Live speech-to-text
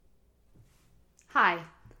Hi,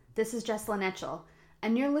 this is Jessalyn Etchell,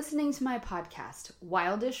 and you're listening to my podcast,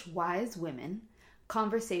 Wildish Wise Women,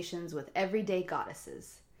 Conversations with Everyday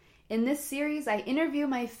Goddesses. In this series, I interview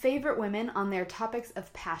my favorite women on their topics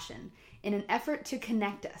of passion in an effort to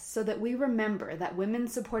connect us so that we remember that women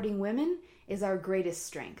supporting women is our greatest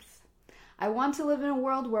strength. I want to live in a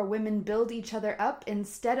world where women build each other up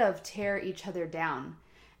instead of tear each other down.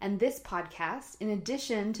 And this podcast, in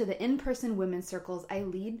addition to the in-person women's circles I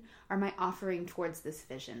lead, are my offering towards this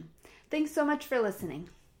vision. Thanks so much for listening.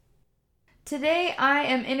 Today, I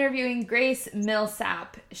am interviewing Grace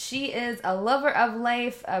Millsap. She is a lover of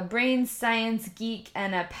life, a brain science geek,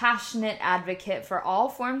 and a passionate advocate for all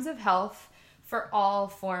forms of health, for all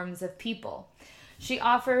forms of people. She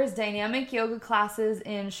offers dynamic yoga classes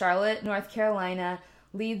in Charlotte, North Carolina,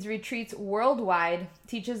 leads retreats worldwide,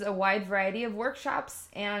 teaches a wide variety of workshops,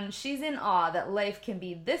 and she's in awe that life can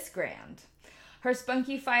be this grand. Her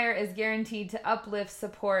spunky fire is guaranteed to uplift,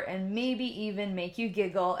 support, and maybe even make you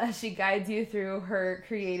giggle as she guides you through her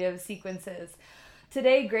creative sequences.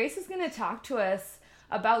 Today, Grace is going to talk to us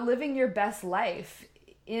about living your best life,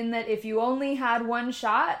 in that if you only had one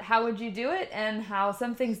shot, how would you do it, and how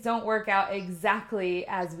some things don't work out exactly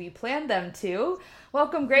as we planned them to.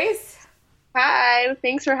 Welcome, Grace. Hi,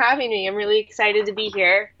 thanks for having me. I'm really excited to be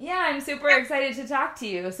here. Yeah, I'm super excited to talk to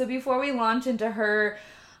you. So before we launch into her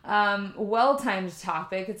well-timed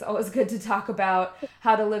topic, it's always good to talk about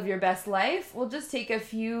how to live your best life. We'll just take a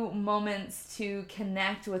few moments to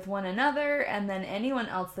connect with one another and then anyone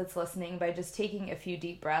else that's listening by just taking a few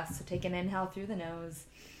deep breaths. So take an inhale through the nose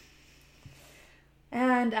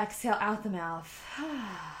and exhale out the mouth.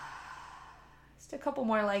 Just a couple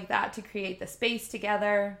more like that to create the space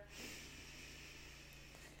together.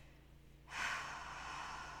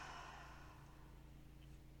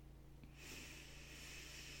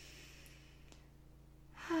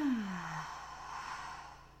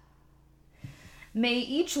 May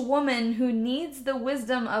each woman who needs the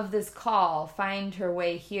wisdom of this call find her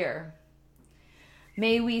way here.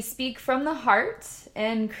 May we speak from the heart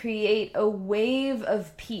and create a wave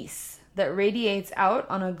of peace that radiates out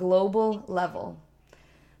on a global level.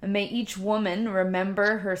 And may each woman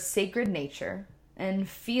remember her sacred nature and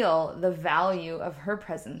feel the value of her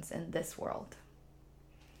presence in this world.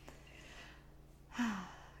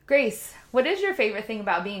 Grace, what is your favorite thing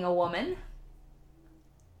about being a woman?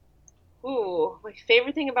 Ooh, my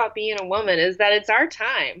favorite thing about being a woman is that it's our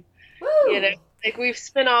time. Woo! Like we've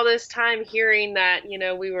spent all this time hearing that,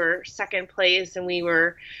 we were second place and we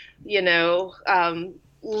were,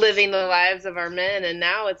 living the lives of our men. And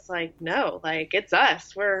now it's like, no, like it's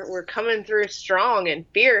us. We're coming through strong and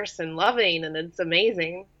fierce and loving, and it's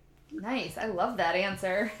amazing. Nice. I love that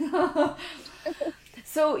answer.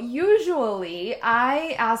 So usually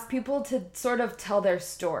I ask people to sort of tell their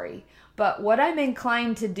story. But what I'm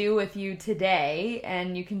inclined to do with you today,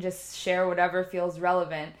 and you can just share whatever feels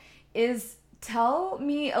relevant, is tell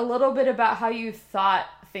me a little bit about how you thought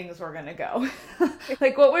things were going to go.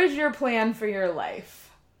 Like, what was your plan for your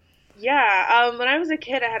life? Yeah, when I was a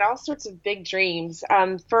kid, I had all sorts of big dreams.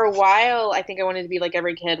 For a while, I think I wanted to be like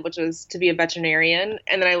every kid, which was to be a veterinarian.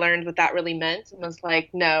 And then I learned what that really meant and was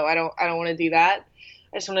like, no, I don't want to do that.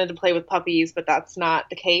 I just wanted to play with puppies, but that's not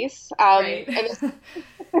the case. Right.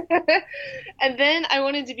 And then I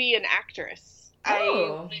wanted to be an actress. Oh. I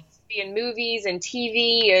wanted to be in movies and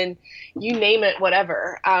TV and you name it,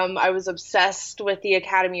 whatever. I was obsessed with the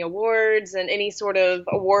Academy Awards and any sort of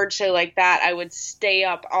award show like that. I would stay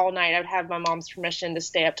up all night. I would have my mom's permission to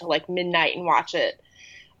stay up till like midnight and watch it.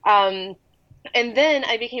 And then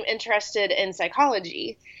I became interested in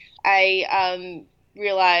psychology. I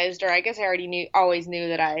realized, or I guess I always knew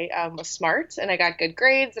that I was smart and I got good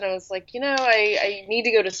grades, and I was like, I need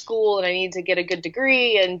to go to school and I need to get a good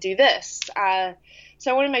degree and do this. So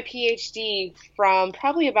I wanted my PhD from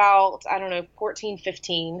probably about, 14,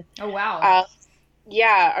 15. Oh, wow.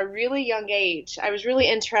 Yeah, a really young age. I was really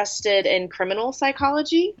interested in criminal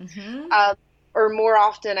psychology, or more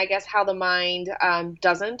often, I guess, how the mind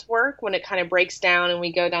doesn't work when it kind of breaks down and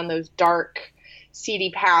we go down those dark,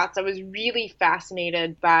 seedy paths. I was really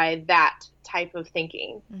fascinated by that type of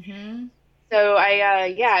thinking. Mm-hmm. So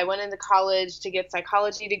I went into college to get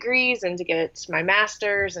psychology degrees and to get my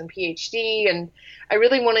master's and PhD. And I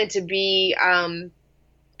really wanted to be one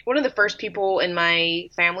of the first people in my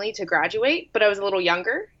family to graduate, but I was a little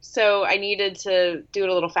younger. So I needed to do it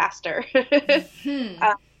a little faster. Mm-hmm.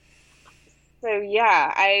 I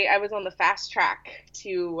was on the fast track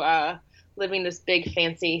to living this big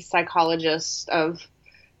fancy psychologist of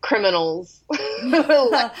criminals.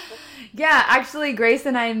 Yeah, actually, Grace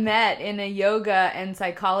and I met in a yoga and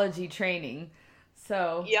psychology training.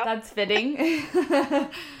 So Yep. that's fitting.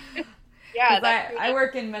 Yeah, I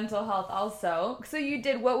work in mental health also. So you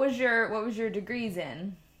did, what was your degrees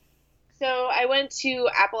in? So I went to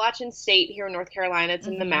Appalachian State here in North Carolina. It's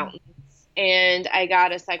in the Mm-hmm. mountains. And I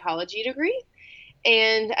got a psychology degree.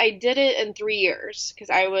 And I did it in 3 years because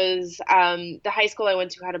I was, the high school I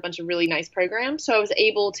went to had a bunch of really nice programs. So I was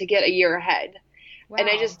able to get a year ahead. And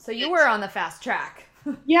I Wow. just, So you were on the fast track.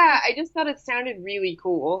 yeah, I just thought it sounded really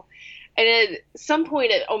cool. And at some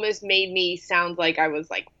point, it almost made me sound like I was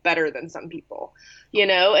like better than some people,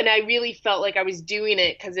 And I really felt like I was doing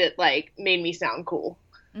it because it like made me sound cool.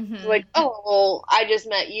 So Mm-hmm. like, oh, well, I just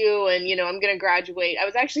met you, and I'm gonna graduate. I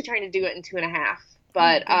was actually trying to do it in 2.5, Oh my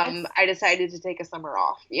but goodness. I decided to take a summer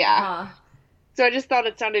off. Yeah. Uh-huh. So I just thought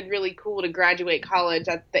it sounded really cool to graduate college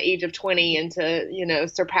at the age of 20 and to,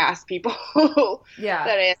 surpass people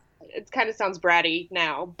Yeah. it kind of sounds bratty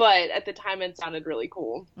now, but at the time it sounded really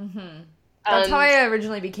cool. Mm-hmm. That's how Um, I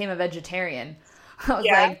originally became a vegetarian. I was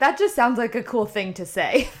yeah, like, that just sounds like a cool thing to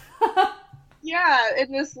say. yeah,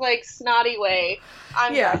 in this like snotty way.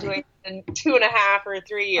 I'm Yeah. graduating in 2.5 or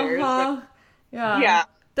 3 years. Uh-huh. Yeah. Yeah.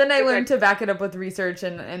 Then I It's learned to back it up with research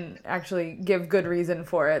and actually give good reason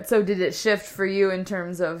for it. So did it shift for you in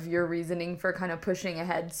terms of your reasoning for kind of pushing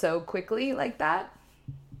ahead so quickly like that?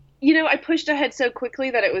 I pushed ahead so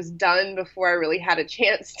quickly that it was done before I really had a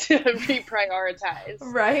chance to reprioritize.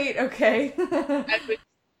 Right? Okay. I was,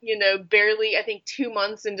 barely, I think, 2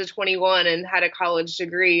 months into 21 and had a college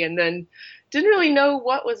degree and then didn't really know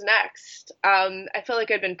what was next. I felt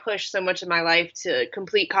like I'd been pushed so much in my life to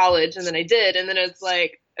complete college, and then I did. And then it's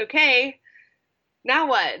like, okay, now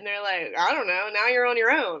what? And they're like, I don't know. Now you're on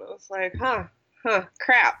your own. I was like, crap.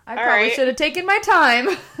 I All probably right. should have taken my time.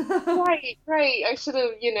 Right. I should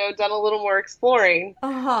have, done a little more exploring.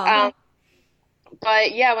 Uh-huh.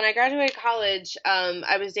 But yeah, when I graduated college,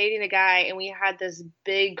 I was dating a guy and we had this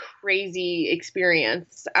big, crazy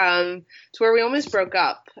experience to where we almost broke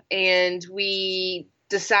up, and we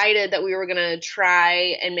decided that we were going to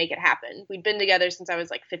try and make it happen. We'd been together since I was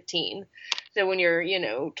like 15. So when you're,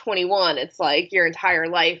 21, it's like your entire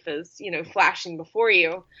life is, flashing before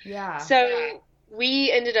you. Yeah. So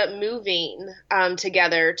we ended up moving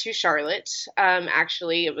together to Charlotte.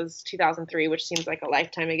 Actually, it was 2003, which seems like a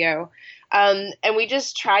lifetime ago. And we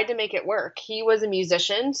just tried to make it work. He was a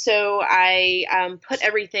musician, so I put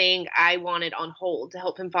everything I wanted on hold to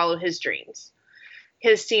help him follow his dreams.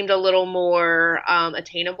 His seemed a little more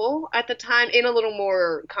attainable at the time and a little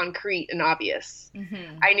more concrete and obvious.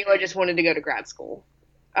 Mm-hmm. I knew I just wanted to go to grad school.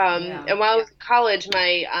 Yeah. And while I was in college,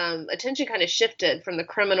 my attention kind of shifted from the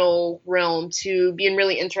criminal realm to being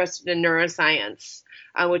really interested in neuroscience,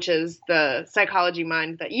 which is the psychology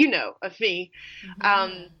mind that you know of me.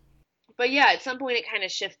 Mm-hmm. But yeah, at some point it kind of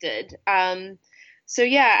shifted. So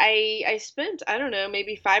yeah, I spent, I don't know,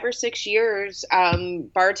 maybe 5 or 6 years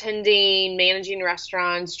bartending, managing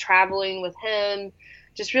restaurants, traveling with him,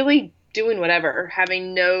 just really doing whatever,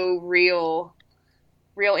 having no real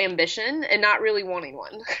ambition and not really wanting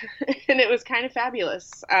one. And it was kind of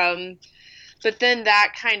fabulous. But then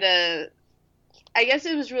that kind of, I guess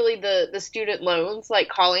it was really the student loans, like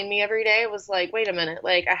calling me every day. It was like, wait a minute,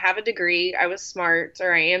 like I have a degree, I was smart,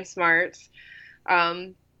 or I am smart.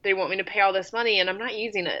 They want me to pay all this money and I'm not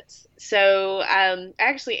using it. So I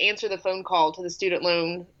actually answered the phone call to the student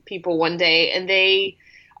loan people one day, and they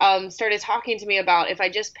started talking to me about if I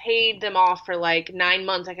just paid them off for like 9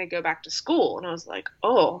 months, I could go back to school. And I was like,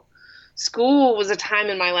 oh, school was a time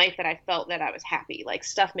in my life that I felt that I was happy. Like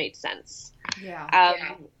stuff made sense.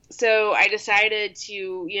 Yeah. So I decided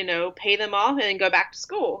to, pay them off and then go back to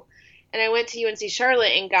school. And I went to UNC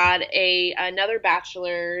Charlotte and got another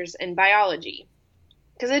bachelor's in biology.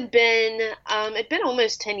 Because it'd been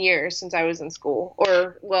almost 10 years since I was in school,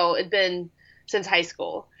 or well, it'd been since high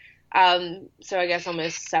school. So I guess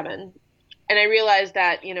almost 7. And I realized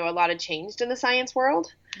that, a lot had changed in the science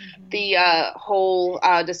world. Mm-hmm. The whole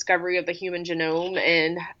discovery of the human genome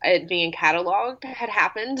and it being cataloged had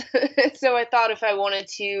happened. So I thought if I wanted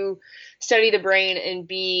to study the brain and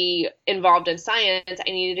be involved in science,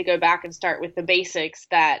 I needed to go back and start with the basics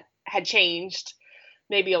that had changed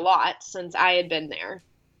maybe a lot since I had been there.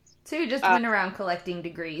 So you just went around collecting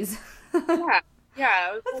degrees. Yeah.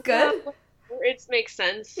 That's good. Well, it makes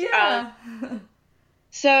sense. Yeah.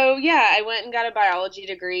 So yeah, I went and got a biology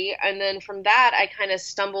degree, and then from that, I kind of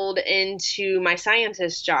stumbled into my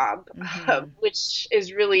scientist job, Mm-hmm. which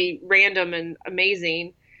is really random and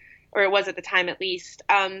amazing, or it was at the time at least.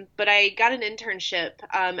 But I got an internship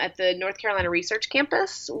at the North Carolina Research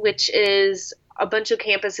Campus, which is a bunch of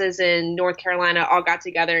campuses in North Carolina all got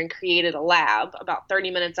together and created a lab about 30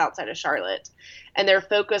 minutes outside of Charlotte, and their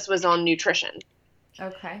focus was on nutrition.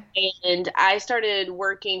 Okay. And I started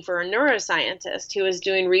working for a neuroscientist who was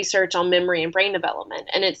doing research on memory and brain development.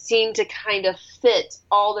 And it seemed to kind of fit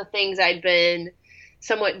all the things I'd been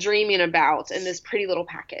somewhat dreaming about in this pretty little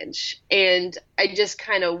package. And I just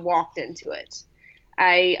kind of walked into it.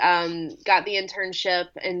 I got the internship,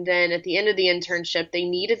 and then at the end of the internship, they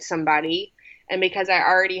needed somebody. And because I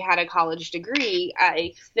already had a college degree,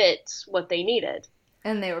 I fit what they needed.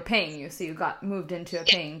 And they were paying you, so you got moved into a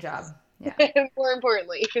paying job. Yeah. More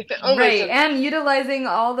importantly. Right, and utilizing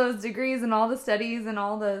all those degrees and all the studies and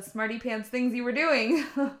all the smarty pants things you were doing.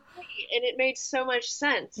 And it made so much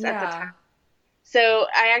sense at the Yeah. time. So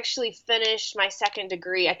I actually finished my second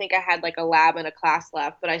degree. I think I had like a lab and a class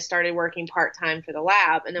left, but I started working part-time for the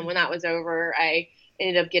lab. And then when that was over, I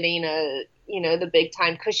ended up getting the big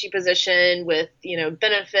time cushy position with,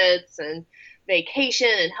 benefits and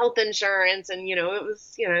vacation and health insurance. And, it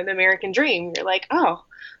was, the American dream. You're like, oh,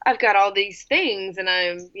 I've got all these things and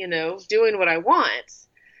I'm, doing what I want.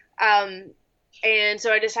 And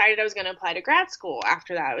so I decided I was going to apply to grad school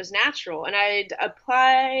after that. It was natural. And I'd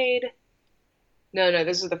applied. No,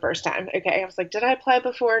 this was the first time. Okay. I was like, did I apply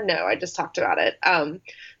before? No, I just talked about it.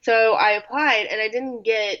 So I applied and I didn't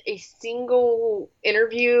get a single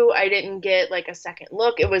interview. I didn't get like a second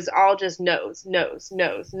look. It was all just no's.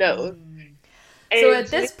 So at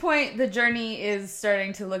this point, the journey is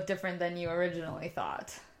starting to look different than you originally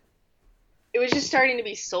thought. It was just starting to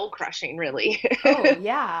be soul crushing, really. Oh,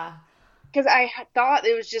 yeah. Because I thought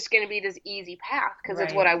it was just going to be this easy path because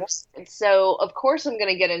it's Right. what I wanted. So, of course, I'm going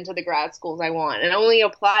to get into the grad schools I want. And I only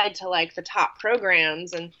applied to, like, the top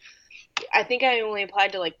programs. And I think I only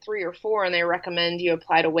applied to, like, 3 or 4. And they recommend you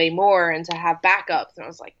apply to way more and to have backups. And I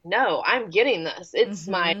was like, no, I'm getting this. It's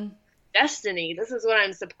my destiny. This is what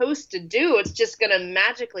I'm supposed to do. It's just going to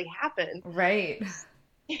magically happen. Right.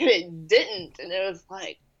 And it didn't. And it was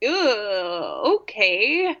like, ugh,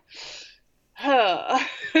 okay.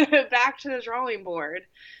 Back to the drawing board.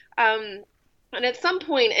 And at some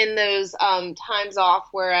point in those times off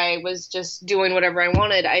where I was just doing whatever I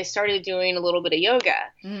wanted, I started doing a little bit of yoga.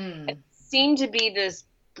 It seemed to be this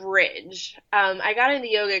bridge. I got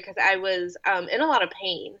into yoga because I was in a lot of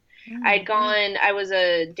pain. I was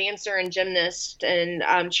a dancer and gymnast and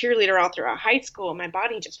cheerleader all throughout high school, and my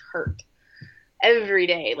body just hurt every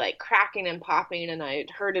day, like cracking and popping. And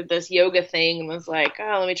I'd heard of this yoga thing and was like,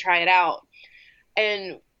 oh, let me try it out.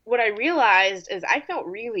 And what I realized is I felt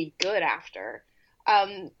really good after.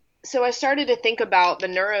 So I started to think about the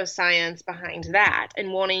neuroscience behind that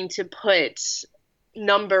and wanting to put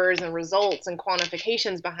numbers and results and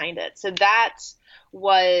quantifications behind it. So that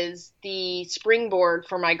was the springboard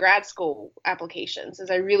for my grad school applications,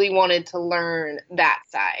 as I really wanted to learn that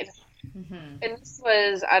side. And this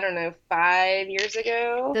was, 5 years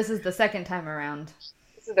ago. This is the second time around.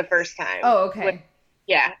 This is the first time. Oh, okay.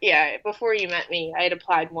 Yeah. Before you met me, I had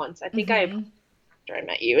applied once. I think after I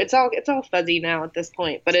met you. It's all fuzzy now at this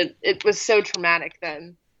point, but it was so traumatic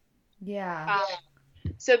then. Yeah.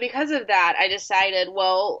 So because of that, I decided,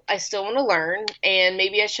 well, I still want to learn, and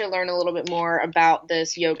maybe I should learn a little bit more about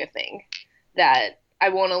this yoga thing. That I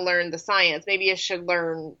want to learn the science. Maybe I should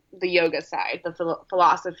learn the yoga side, the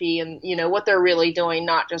philosophy, and what they're really doing,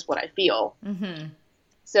 not just what I feel.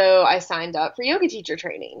 So I signed up for yoga teacher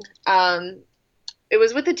training. It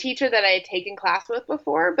was with a teacher that I had taken class with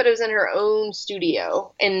before, but it was in her own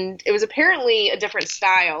studio. And it was apparently a different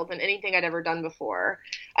style than anything I'd ever done before.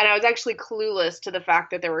 And I was actually clueless to the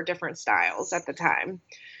fact that there were different styles at the time.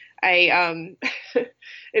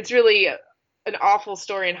 It's really an awful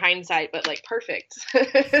story in hindsight, but like perfect.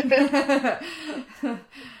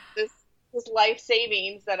 This life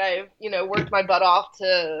savings that I've, worked my butt off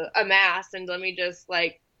to amass, and let me just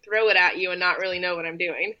like throw it at you and not really know what I'm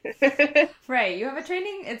doing. Right. You have a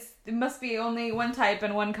training? It must be only one type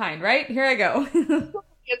and one kind, right? Here I go.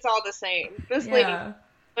 It's all the same. This lady,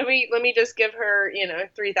 let me just give her,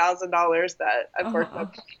 $3,000 that I've worked with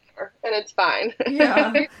for, and it's fine. Yeah.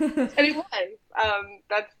 And it was.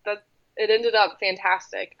 That's it ended up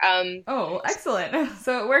fantastic. Oh, excellent.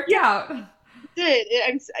 So it worked out. It did.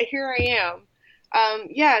 Here I am.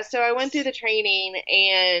 So I went through the training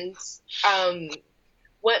and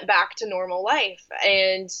went back to normal life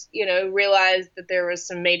and, realized that there was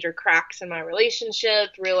some major cracks in my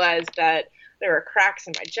relationship, realized that there were cracks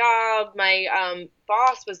in my job. My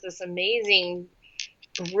boss was this amazing,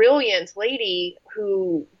 brilliant lady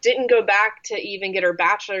who didn't go back to even get her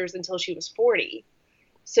bachelor's until she was 40.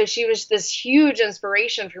 So she was this huge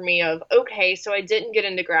inspiration for me of, okay, so I didn't get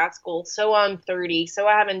into grad school, so I'm 30, so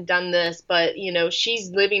I haven't done this, but,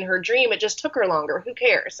 she's living her dream. It just took her longer. Who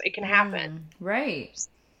cares? It can happen. Right.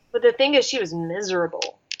 But the thing is, she was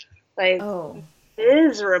miserable. Like,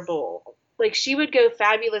 miserable. Like, she would go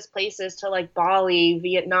fabulous places to like Bali,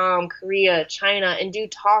 Vietnam, Korea, China, and do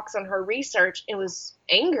talks on her research. It was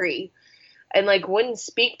angry and like wouldn't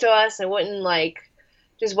speak to us and wouldn't like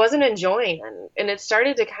just wasn't enjoying, and it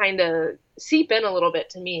started to kind of seep in a little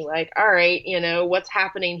bit to me, like, all right, what's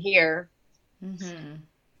happening here. Mm-hmm.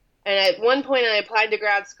 And at one point I applied to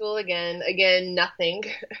grad school again, nothing.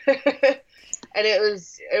 And it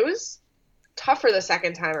was tougher the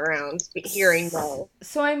second time around, hearing no.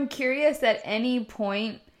 So I'm curious, at any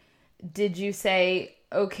point did you say,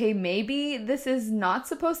 okay, maybe this is not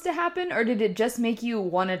supposed to happen, or did it just make you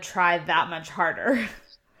want to try that much harder?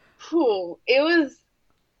 Ooh, it was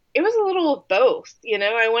a little of both.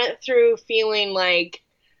 I went through feeling like,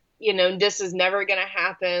 this is never going to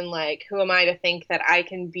happen. Like, who am I to think that I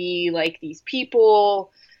can be like these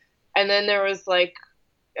people? And then there was like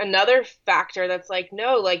another factor that's like,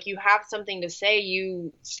 no, like, you have something to say.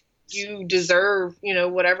 You deserve,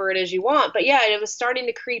 whatever it is you want. But yeah, it was starting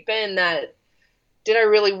to creep in that, did I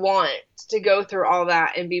really want to go through all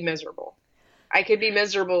that and be miserable? I could be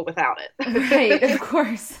miserable without it. Right, of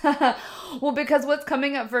course. Well, because what's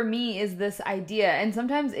coming up for me is this idea, and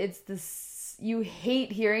sometimes it's this, you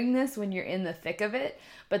hate hearing this when you're in the thick of it,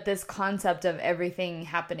 but this concept of everything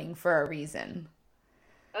happening for a reason.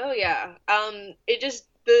 Oh yeah. I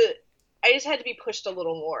just had to be pushed a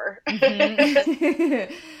little more.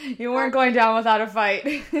 Mm-hmm. You weren't going down without a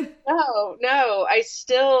fight. No. I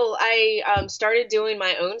started doing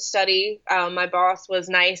my own study. My boss was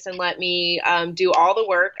nice and let me do all the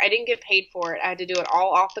work. I didn't get paid for it. I had to do it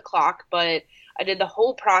all off the clock, but I did the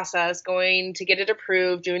whole process, going to get it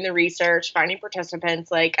approved, doing the research, finding participants.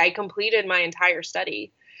 Like, I completed my entire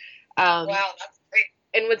study. Wow, that's great.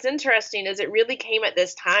 And what's interesting is it really came at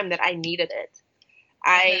this time that I needed it.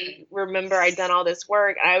 I remember I'd done all this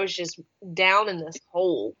work and I was just down in this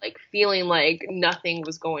hole, like feeling like nothing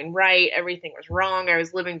was going right. Everything was wrong. I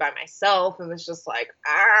was living by myself and was just like,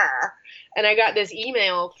 ah. And I got this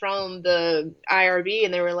email from the IRB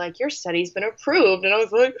and they were like, your study's been approved. And I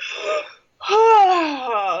was like,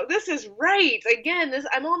 oh, this is right. Again,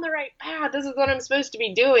 I'm on the right path. This is what I'm supposed to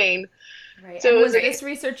be doing. Right. So was this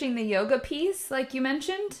researching the yoga piece like you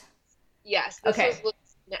mentioned? Yes. This was looking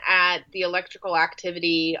at the electrical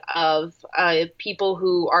activity of people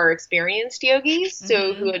who are experienced yogis,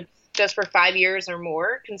 so who had just for 5 years or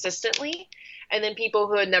more consistently, and then people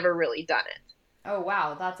who had never really done it. Oh,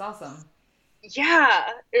 wow. That's awesome. Yeah,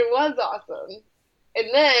 it was awesome. And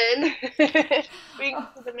then, being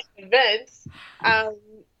to the main events,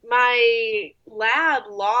 my lab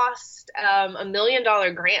lost $1 million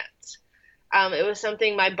grant. It was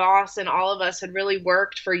something my boss and all of us had really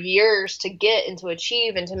worked for years to get and to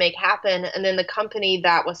achieve and to make happen. And then the company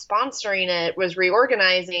that was sponsoring it was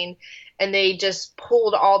reorganizing, and they just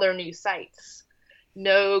pulled all their new sites.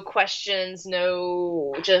 No questions,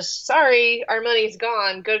 no, just, sorry, our money's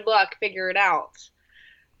gone. Good luck, figure it out.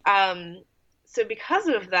 So because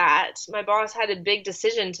of that, my boss had a big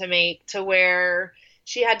decision to make, to where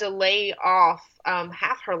she had to lay off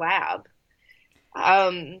half her lab.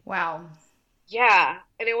 Wow. Yeah,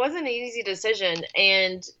 and it wasn't an easy decision,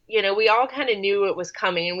 and, we all kind of knew it was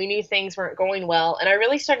coming, and we knew things weren't going well, and I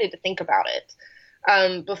really started to think about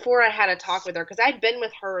it before I had a talk with her, because I'd been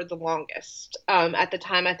with her the longest. At the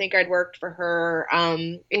time, I think I'd worked for her,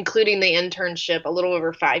 including the internship, a little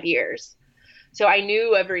over 5 years. So I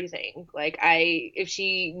knew everything. Like, if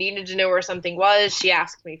she needed to know where something was, she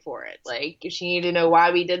asked me for it. Like, if she needed to know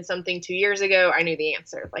why we did something 2 years ago, I knew the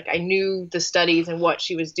answer. Like, I knew the studies and what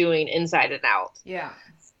she was doing inside and out. Yeah.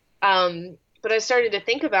 But I started to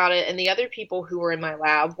think about it, and the other people who were in my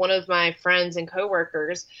lab, one of my friends and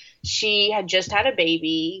coworkers, she had just had a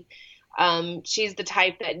baby. She's the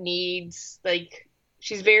type that needs, like,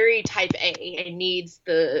 she's very type A and needs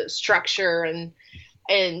the structure, and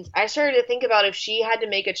I started to think about if she had to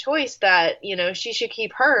make a choice that, she should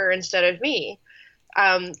keep her instead of me.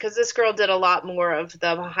 Because this girl did a lot more of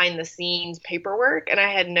the behind the scenes paperwork, and I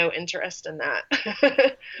had no interest in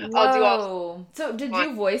that. I'll do all. So did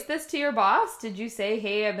you voice this to your boss? Did you say,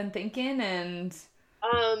 hey, I've been thinking, and...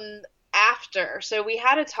 After. So we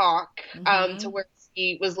had a talk, to where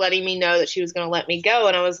she was letting me know that she was going to let me go.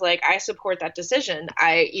 And I was like, I support that decision.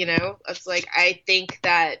 It's like, I think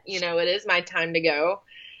that, it is my time to go.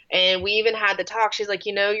 And we even had the talk. She's like,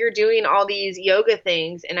 you're doing all these yoga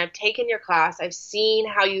things, and I've taken your class. I've seen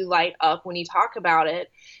how you light up when you talk about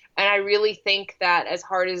it. And I really think that, as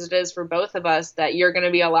hard as it is for both of us, that you're going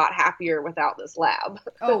to be a lot happier without this lab.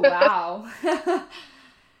 Oh, wow.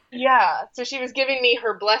 Yeah. So she was giving me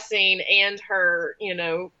her blessing and her,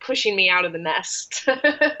 pushing me out of the nest.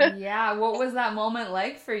 Yeah. What was that moment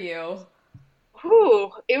like for you?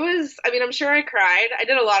 Whew, it was, I mean, I'm sure I cried. I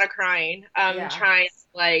did a lot of crying, Yeah. trying,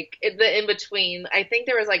 like, the in between. I think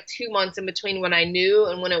there was like 2 months in between when I knew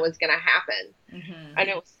and when it was going to happen. Hmm. And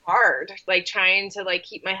it was hard, like, trying to, like,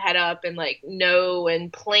 keep my head up and, like, know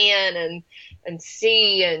and plan and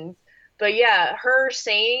see. But yeah, her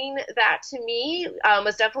saying that to me,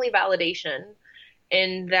 was definitely validation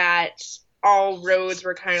in that all roads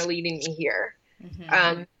were kind of leading me here. Hmm.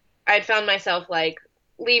 Um, I found myself like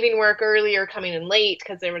leaving work early or coming in late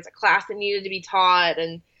because there was a class that needed to be taught,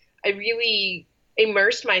 and I really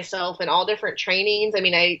immersed myself in all different trainings. I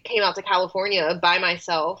mean, I came out to California by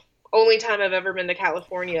myself. Only time I've ever been to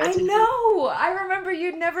California I to do. know. I remember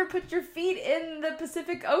you'd never put your feet in the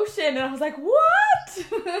Pacific Ocean, and I was like,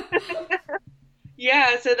 "What?"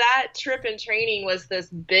 Yeah, so that trip and training was this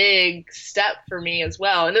big step for me as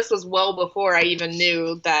well. And this was well before I even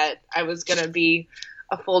knew that I was going to be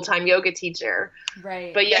a full-time yoga teacher.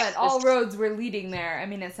 Right. But yeah, But all roads were leading there. I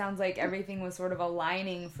mean, it sounds like everything was sort of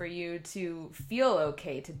aligning for you to feel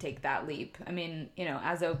okay to take that leap. I mean,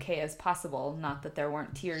 as okay as possible. Not that there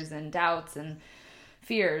weren't tears and doubts and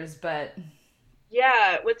fears, but.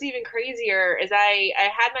 yeah, what's even crazier is I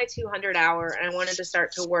had my 200 hour and I wanted to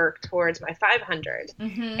start to work towards my 500.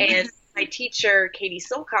 Mm-hmm. And my teacher, Katie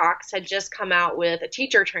Silcox, had just come out with a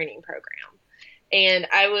teacher training program. And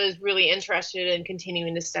I was really interested in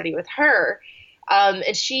continuing to study with her. And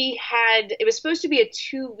it was supposed to be a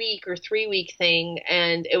 2 week or 3 week thing,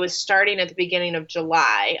 and it was starting at the beginning of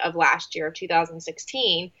July of last year, of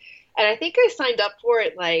 2016. And I think I signed up for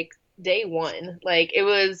it like day one. Like it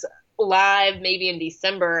was live maybe in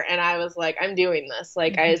December, and I was like, I'm doing this.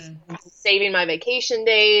 Like I was Mm-hmm. saving my vacation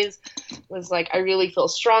days, was like, I really feel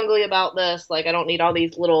strongly about this. Like I don't need all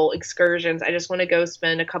these little excursions. I just want to go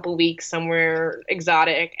spend a couple weeks somewhere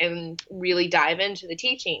exotic and really dive into the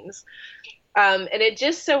teachings. And it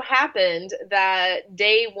just so happened that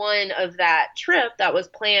day one of that trip that was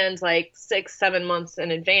planned like 6, 7 months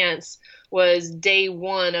in advance was day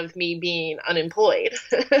one of me being unemployed.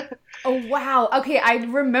 Oh, wow. Okay, I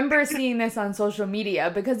remember seeing this on social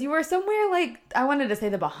media because you were somewhere like, I wanted to say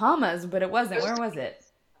the Bahamas, but it wasn't. Where was it?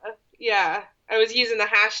 Yeah, I was using the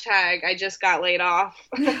hashtag I just got laid off.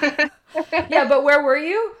 Yeah, but where were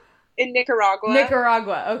you? In Nicaragua.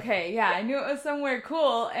 Nicaragua. Okay, yeah, I knew it was somewhere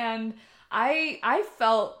cool, and I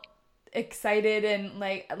felt excited and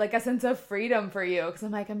like a sense of freedom for you because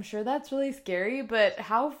I'm like, I'm sure that's really scary, but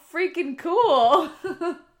how freaking cool.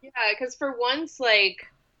 Yeah, because for once, like,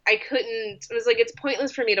 I couldn't, it was like, it's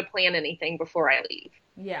pointless for me to plan anything before I leave.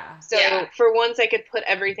 Yeah. So for once, I could put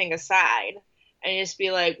everything aside and just be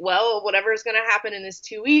like, well, whatever's going to happen in this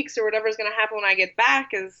 2 weeks or whatever's going to happen when I get back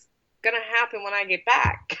is going to happen when I get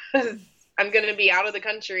back. 'Cause I'm going to be out of the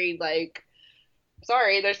country. Like,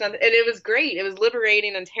 sorry, there's nothing. And it was great. It was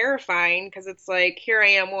liberating and terrifying because it's like, here I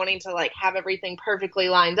am wanting to like have everything perfectly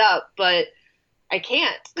lined up, but I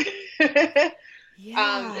can't.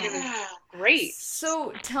 Yeah. It was great.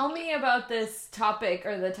 So tell me about this topic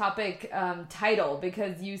or the topic title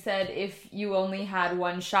because you said if you only had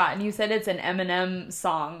one shot, and you said it's an Eminem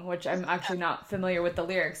song, which I'm actually not familiar with the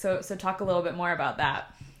lyrics. So talk a little bit more about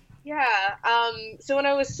that. Yeah. So when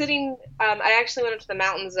I was sitting, I actually went up to the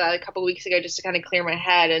mountains a couple of weeks ago just to kind of clear my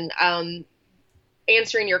head. And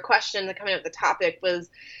answering your question, coming up with the topic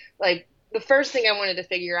was like the first thing I wanted to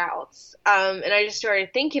figure out. And I just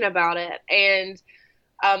started thinking about it. And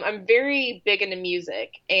I'm very big into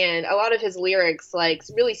music, and a lot of his lyrics like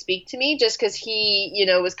really speak to me just because he,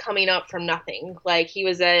 was coming up from nothing. Like he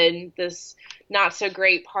was in this not so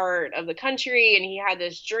great part of the country, and he had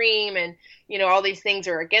this dream, and all these things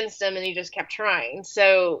are against him, and he just kept trying.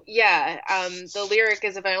 So yeah, the lyric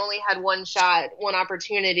is if I only had one shot, one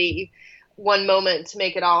opportunity, one moment to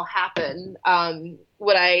make it all happen,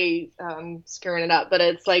 would I screwing it up? But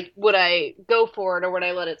it's like, would I go for it or would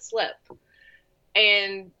I let it slip?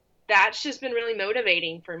 And that's just been really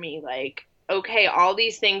motivating for me. Like, okay, all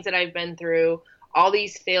these things that I've been through, all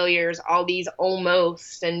these failures, all these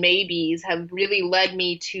almost and maybes have really led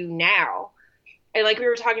me to now. And like we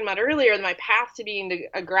were talking about earlier, my path to being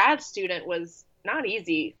a grad student was not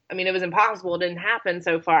easy. I mean, it was impossible. It didn't happen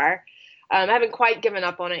so far. I haven't quite given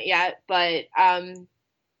up on it yet, but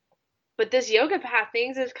this yoga path,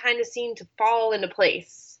 things have kind of seemed to fall into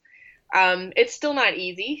place. It's still not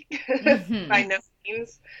easy by Mm-hmm. no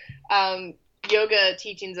means. Yoga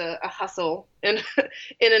teaching's a hustle in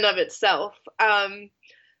and of itself.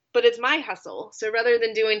 But it's my hustle. So rather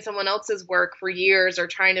than doing someone else's work for years or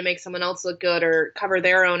trying to make someone else look good or cover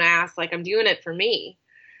their own ass, like I'm doing it for me.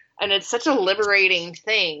 And it's such a liberating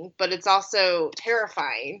thing, but it's also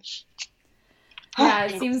terrifying. Yeah,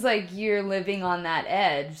 it seems like you're living on that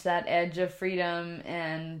edge of freedom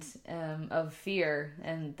and of fear,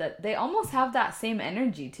 and that they almost have that same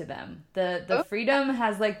energy to them. The Oh, freedom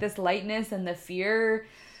has like this lightness, and the fear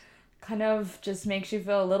kind of just makes you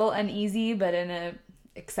feel a little uneasy, but in a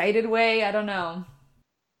excited way. I don't know.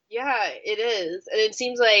 yeah, it is. And it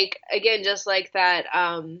seems like, again, just like that,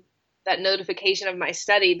 that notification of my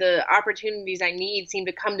study, the opportunities I need seem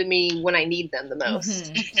to come to me when I need them the most.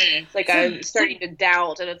 Hmm. It's like So I'm starting to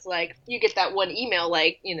doubt, and it's like you get that one email,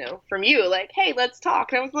 like, from you, like, hey, let's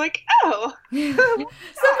talk. And I was like, oh,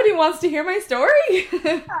 somebody wants to hear my story.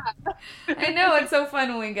 I know, it's so fun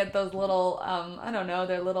when we get those little, I don't know,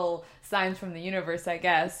 they're little signs from the universe, I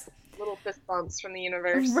guess. little fist bumps from the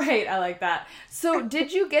universe. Right, I like that. So,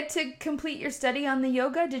 did you get to complete your study on the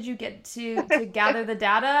yoga? Did you get to gather the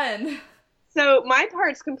data and? So my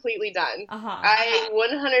part's completely done. Uh-huh. I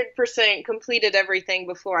 100% completed everything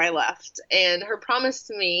before I left, and her promise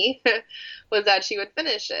to me was that she would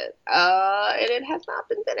finish it. And it has not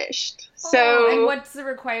been finished. Oh, and So what's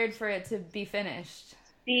required for it to be finished?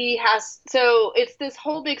 so it's this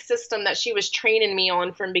whole big system that she was training me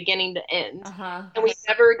on from beginning to end. Uh-huh. And we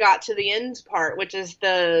never got to the end part, which is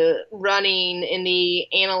the running and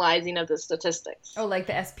the analyzing of the statistics. Oh, like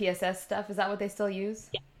the SPSS stuff? Is that what they still use?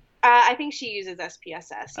 I think she uses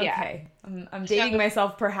SPSS. Yeah. Okay. I'm dating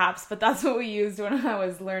myself perhaps, but that's what we used when I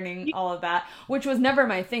was learning all of that, which was never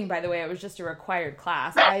my thing, by the way. It was just a required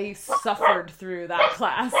class. I suffered through that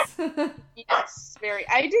class. Yes, very.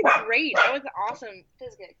 I did great. That was awesome.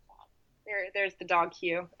 Physics. There's the dog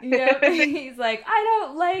cue. Yeah, he's like, I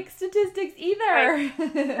don't like statistics either.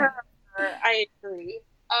 I agree.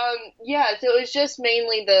 Yeah, so it was just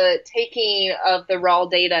mainly the taking of the raw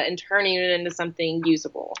data and turning it into something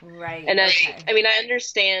usable. Right. And okay. I mean, I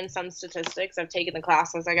understand some statistics. I've taken the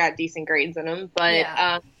classes. I got decent grades in them, but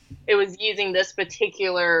Yeah. it was using this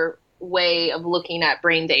particular way of looking at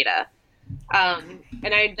brain data.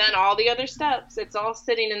 And I had done all the other steps. It's all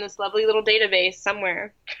sitting in this lovely little database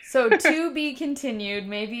somewhere. So to be continued,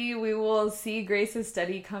 maybe we will see Grace's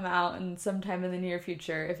study come out in sometime in the near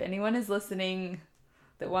future. If anyone is listening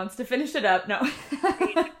that wants to finish it up, no.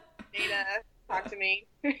 Data, talk to me.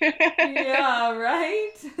 Yeah,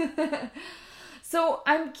 right? So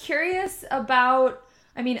I'm curious about,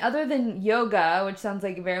 I mean, other than yoga, which sounds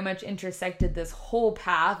like it very much intersected this whole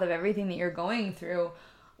path of everything that you're going through,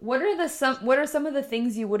 what are some of the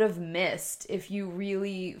things you would have missed if you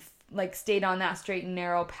really like stayed on that straight and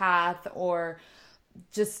narrow path, or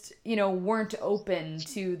just, weren't open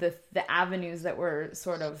to the avenues that were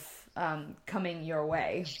sort of coming your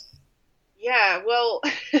way? Yeah, well,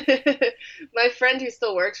 my friend who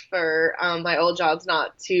still works for my old job's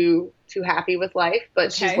not too happy with life,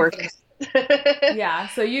 but she's Okay. working. Yeah,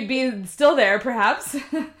 so you'd be still there, perhaps.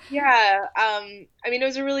 Yeah, I mean, it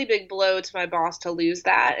was a really big blow to my boss to lose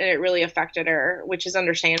that, and it really affected her, which is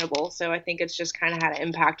understandable. So I think it's just kind of had an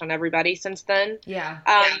impact on everybody since then. Yeah.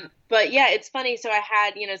 But yeah, it's funny. So I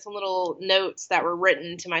had, some little notes that were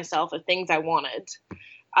written to myself of things I wanted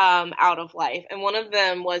out of life. And one of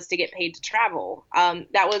them was to get paid to travel.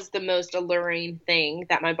 That was the most alluring thing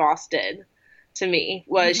that my boss did to me,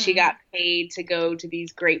 was she got paid to go to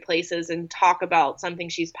these great places and talk about something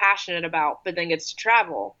she's passionate about, but then gets to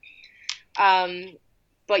travel.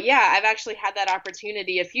 But yeah, I've actually had that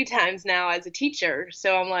opportunity a few times now as a teacher.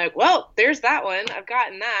 So I'm like, well, there's that one. I've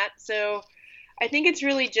gotten that. So I think it's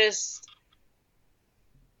really just,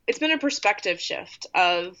 it's been a perspective shift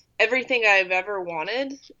of everything I've ever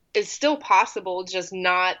wanted is still possible, just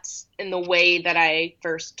not in the way that I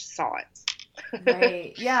first saw it.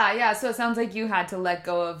 Right. Yeah. So it sounds like you had to let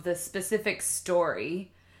go of the specific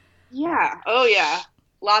story. Yeah. Oh yeah.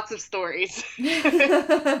 Lots of stories.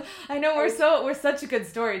 I know we're such good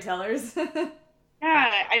storytellers.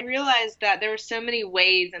 Yeah, I realized that there were so many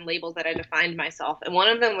ways and labels that I defined myself, and one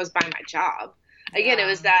of them was by my job. Again, Yeah. it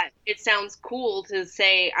was that it sounds cool to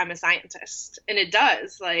say I'm a scientist, and it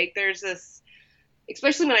does. Like, there's this,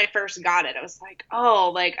 especially when I first got it, I was like,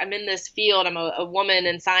 oh, like, I'm in this field, I'm a woman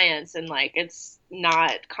in science, and like, it's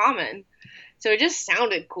not common. So it just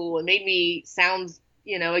sounded cool. It made me sound,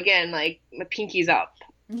 again, like my pinky's up.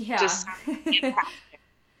 Yeah. Just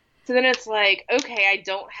So then it's like, okay, I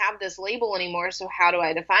don't have this label anymore, so how do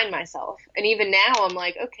I define myself? And even now I'm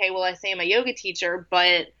like, okay, well, I say I'm a yoga teacher,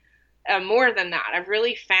 but more than that, I've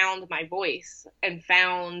really found my voice and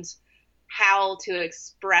found how to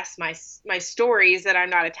express my stories that I'm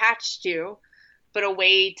not attached to, but a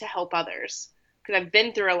way to help others. Because I've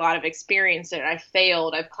been through a lot of experiences. I've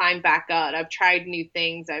failed. I've climbed back up. I've tried new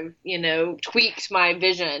things. I've, tweaked my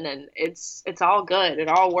vision, and it's all good. It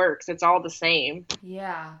all works. It's all the same.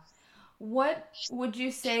 Yeah. What would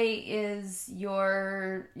you say is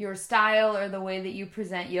your style or the way that you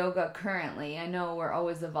present yoga currently? I know we're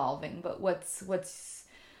always evolving, but what's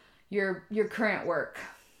your current work?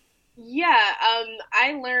 Yeah,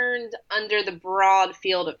 I learned under the broad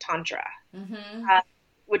field of Tantra, Mm-hmm.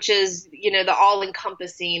 which is, the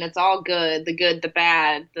all-encompassing. It's all good, the good, the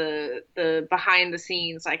bad, the behind the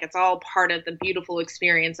scenes. Like it's all part of the beautiful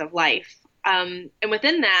experience of life. And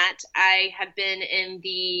within that, I have been in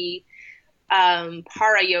the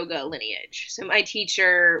Para Yoga lineage. So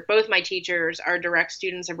both my teachers are direct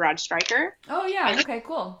students of Raj Stryker. Oh yeah, And okay,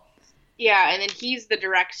 cool. yeah, and then he's the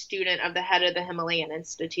direct student of the head of the Himalayan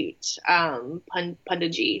Institute,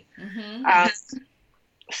 Pundaji. Mm-hmm.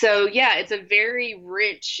 So yeah, it's a very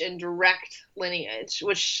rich and direct lineage,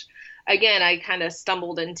 which again I kind of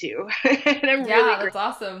stumbled into, and I'm Yeah, really that's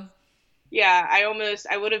awesome. yeah.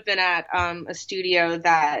 I would have been at a studio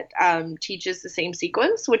that teaches the same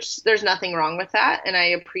sequence, which there's nothing wrong with that, and I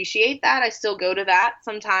appreciate that. I still go to that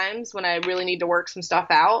sometimes when I really need to work some stuff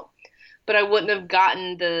out, but I wouldn't have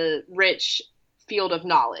gotten the rich field of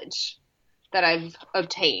knowledge that I've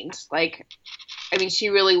obtained. Like, I mean, she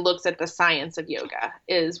really looks at the science of yoga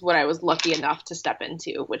is what I was lucky enough to step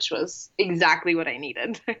into, which was exactly what I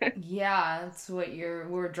needed. Yeah, that's what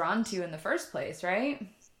we're drawn to in the first place, right?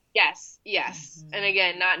 Yes, yes. Mm-hmm. And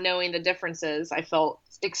again, not knowing the differences, I felt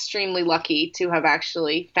extremely lucky to have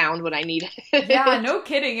actually found what I needed. Yeah, no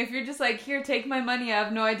kidding. If you're just like, here, take my money, I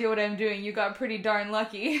have no idea what I'm doing, you got pretty darn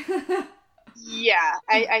lucky. Yeah,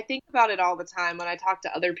 I think about it all the time when I talk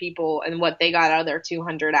to other people and what they got out of their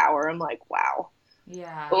 200 hour. I'm like, wow.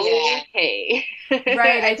 Yeah. Okay.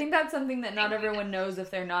 Right. I think that's something that not everyone knows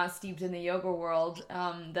if they're not steeped in the yoga world.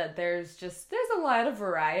 That there's a lot of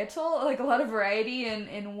variety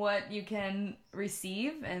in what you can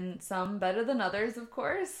receive, and some better than others, of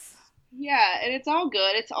course. Yeah, and it's all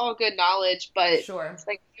good. It's all good knowledge, but Sure. it's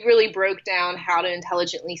like you really broke down how to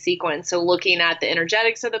intelligently sequence. So looking at the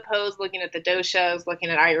energetics of the pose, looking at the doshas, looking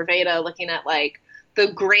at Ayurveda, looking at like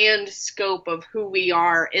the grand scope of who we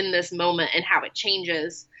are in this moment and how it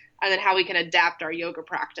changes, and then how we can adapt our yoga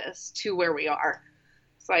practice to where we are.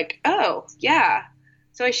 It's like, oh, yeah.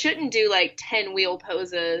 So I shouldn't do like 10 wheel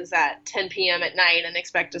poses at 10 p.m. at night and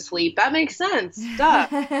expect to sleep. That makes sense.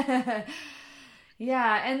 Duh.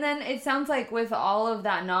 Yeah, and then it sounds like with all of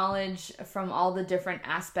that knowledge from all the different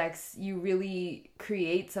aspects, you really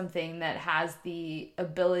create something that has the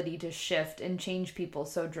ability to shift and change people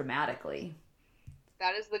so dramatically.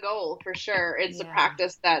 That is the goal for sure. It's a Yeah.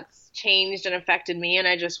 practice that's changed and affected me, and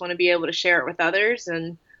I just want to be able to share it with others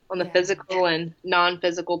and on the Yeah. physical and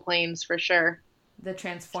non-physical planes for sure. The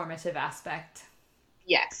transformative aspect.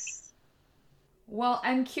 Yes. Well,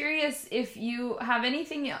 I'm curious if you have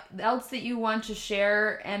anything else that you want to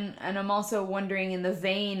share, and I'm also wondering in the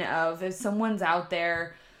vein of if someone's out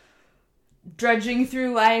there drudging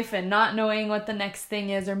through life and not knowing what the next thing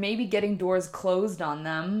is, or maybe getting doors closed on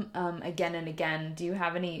them again and again. Do you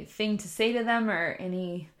have anything to say to them, or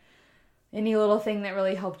any little thing that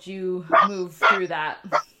really helped you move through that?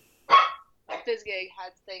 Fizzgig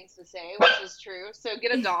had things to say, which is true. So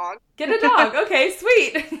get a dog. Get a dog. Okay,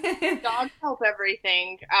 sweet. Dogs help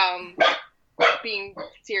everything. Being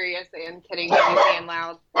serious and kidding, being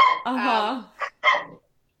loud. Uh-huh.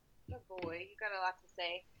 Good boy, you got a lot to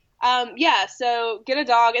say. Yeah, so get a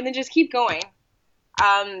dog and then just keep going.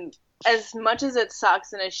 As much as it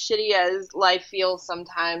sucks and as shitty as life feels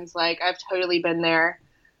sometimes, like I've totally been there.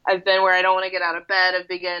 I've been where I don't want to get out of bed. I've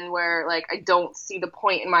been where like I don't see the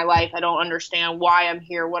point in my life. I don't understand why I'm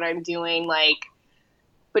here, what I'm doing, like,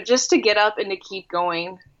 but just to get up and to keep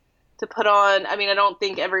going, to put on, I mean, I don't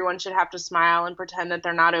think everyone should have to smile and pretend that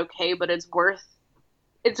they're not okay, but it's worth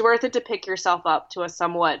it to pick yourself up to a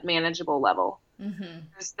somewhat manageable level. Mm-hmm.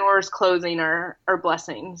 Those doors closing are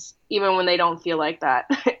blessings, even when they don't feel like that.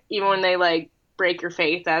 Even when they like break your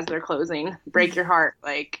faith as they're closing, break your heart,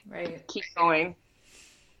 like Right. keep going.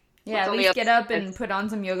 Yeah, It's at only least a- get up and put on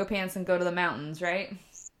some yoga pants and go to the mountains, right?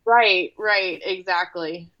 Right,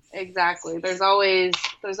 exactly. There's always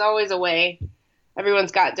a way.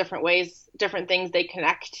 Everyone's got different ways, different things they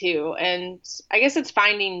connect to, and I guess it's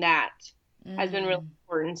finding that has been really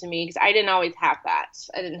important to me because I didn't always have that.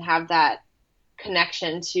 I didn't have that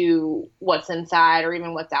connection to what's inside or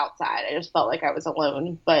even what's outside. I just felt like I was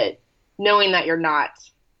alone, but knowing that you're not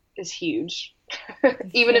is huge.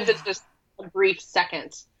 Even if it's just a brief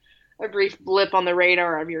second, a brief blip on the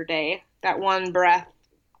radar of your day. That one breath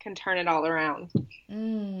can turn it all around.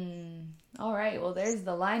 All right, well, there's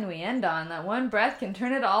the line we end on. That one breath can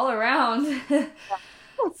turn it all around.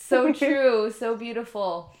 So true, so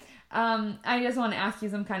beautiful. I just want to ask you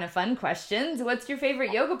some kind of fun questions. What's your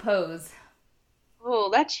favorite yoga pose?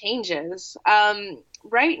 Oh, that changes.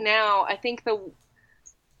 Right now, I think oh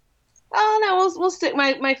no, we'll stick.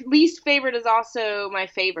 My least favorite is also my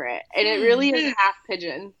favorite, and it really is half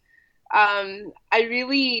pigeon. I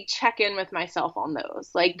really check in with myself on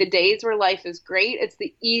those. Like the days where life is great, it's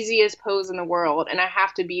the easiest pose in the world, and I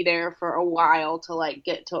have to be there for a while to like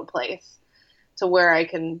get to a place to where I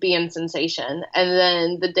can be in sensation. And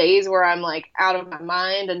then the days where I'm like out of my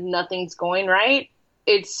mind and nothing's going right,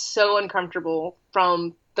 it's so uncomfortable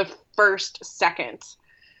from the first second.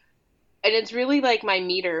 And it's really like my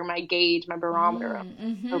meter, my gauge, my barometer.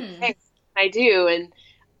 Okay, I do. And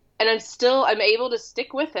I'm able to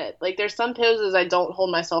stick with it. Like there's some poses I don't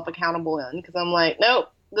hold myself accountable in because I'm like,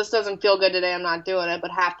 nope, this doesn't feel good today. I'm not doing it.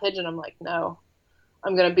 But half pigeon, I'm like, no,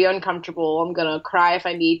 I'm going to be uncomfortable. I'm going to cry if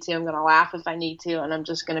I need to. I'm going to laugh if I need to. And I'm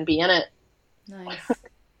just going to be in it. Nice.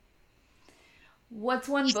 What's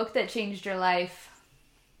one book that changed your life?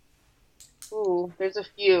 Ooh, there's a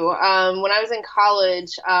few. When I was in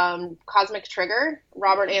college, Cosmic Trigger,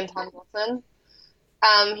 Robert Anton Wilson.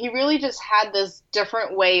 He really just had this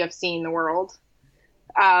different way of seeing the world.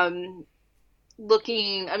 He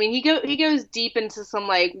goes deep into some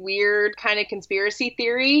like weird kind of conspiracy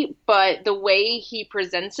theory, but the way he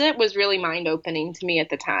presents it was really mind-opening to me at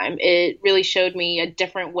the time. It really showed me a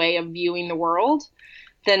different way of viewing the world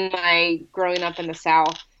than my growing up in the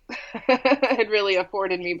South had really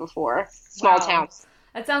afforded me before. Small towns.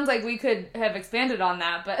 That sounds like we could have expanded on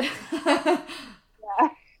that, but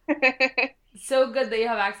yeah. So good that you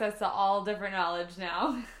have access to all different knowledge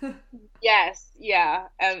now. Yes, yeah.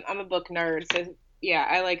 I'm a book nerd, so yeah,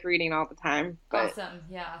 I like reading all the time. But, awesome,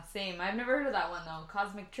 yeah, same. I've never heard of that one though.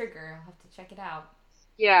 Cosmic Trigger. I'll have to check it out.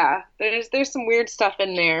 yeah, there's some weird stuff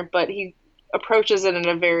in there, but he approaches it in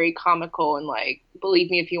a very comical and like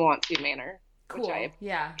believe me if you want to manner. Cool.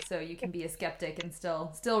 Yeah, so you can be a skeptic and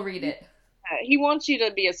still read it. He wants you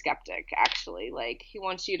to be a skeptic, actually. Like he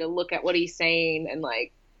wants you to look at what he's saying and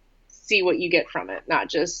like see what you get from it, not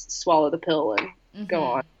just swallow the pill and go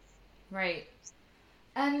on. Right.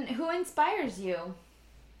 And who inspires you?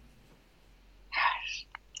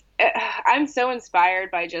 I'm so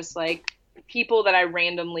inspired by just like people that I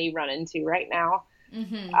randomly run into right now.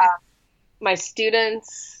 My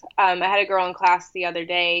students, I had a girl in class the other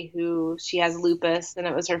day who she has lupus, and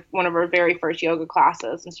it was one of her very first yoga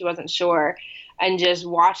classes, and she wasn't sure. And just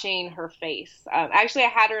watching her face. Actually, I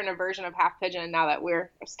had her in a version of Half Pigeon now that we're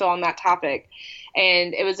still on that topic.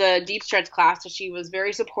 And it was a deep stretch class, so she was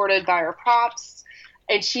very supported by her props.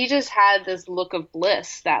 And she just had this look of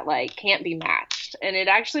bliss that, like, can't be matched. And it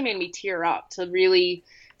actually made me tear up to really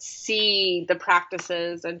see the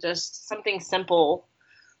practices and just something simple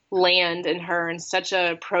land in her in such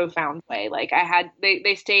a profound way. Like,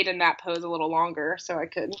 they stayed in that pose a little longer so I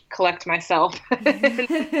could collect myself.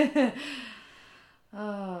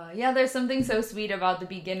 Oh, yeah, there's something so sweet about the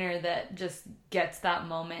beginner that just gets that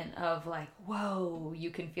moment of like, whoa,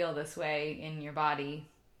 you can feel this way in your body.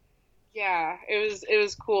 Yeah, it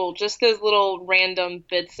was cool. Just those little random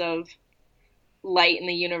bits of light in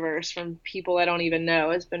the universe from people I don't even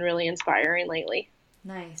know has been really inspiring lately.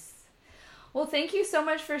 Nice. Well, thank you so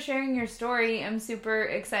much for sharing your story. I'm super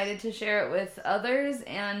excited to share it with others,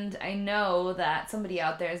 and I know that somebody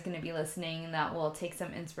out there is going to be listening that will take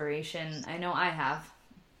some inspiration. I know I have.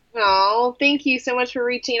 Oh, thank you so much for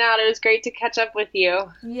reaching out. It was great to catch up with you.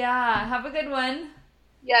 Yeah, have a good one.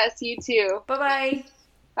 Yes, you too. Bye-bye.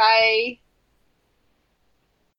 Bye.